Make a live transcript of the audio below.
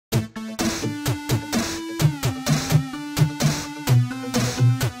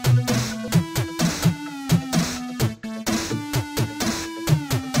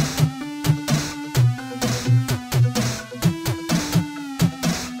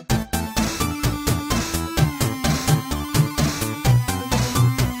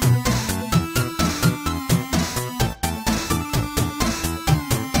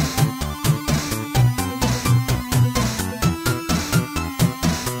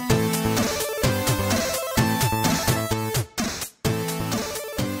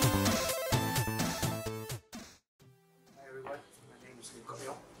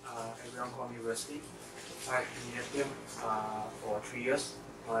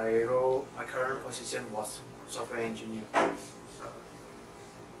my current position was software engineer.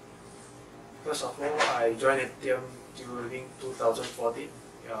 First of all, I joined Nettium during 2014,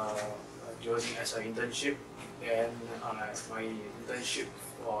 joining as an internship. Then my internship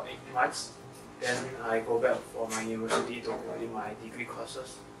for 8 months. Then I go back for my university to complete my degree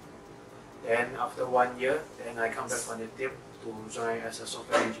courses. Then after 1 year, then I come back for Nettium to join as a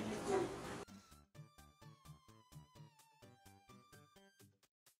software engineer.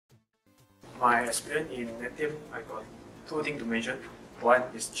 My experience in Nettium, I got 2 things to mention. One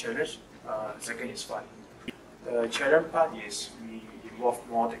is challenge, second is fun. The challenge part is we involve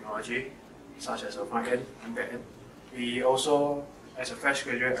more technology, such as a front end and back end. We also, as a fresh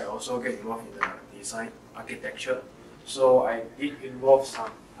graduate, I also get involved in the design architecture. So I did involve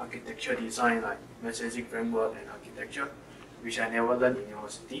some architecture design like messaging framework and architecture, which I never learned in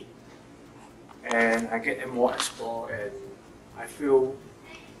university. And I get more explore and I feel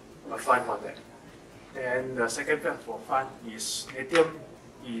fun for that. Then the second part for fun is Nettium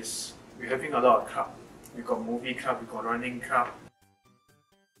is we're having a lot of club. We got movie club, we got running club.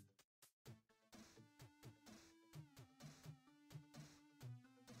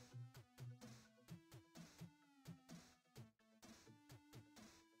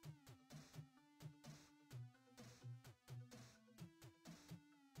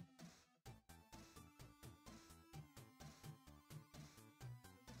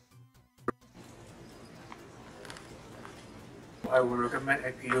 I would recommend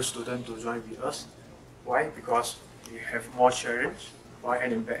APU students to join with us. Why? Because we have more challenge, front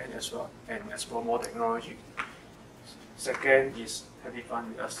end and back end as well, and explore more technology. Second is having fun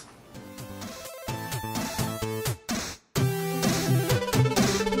with us.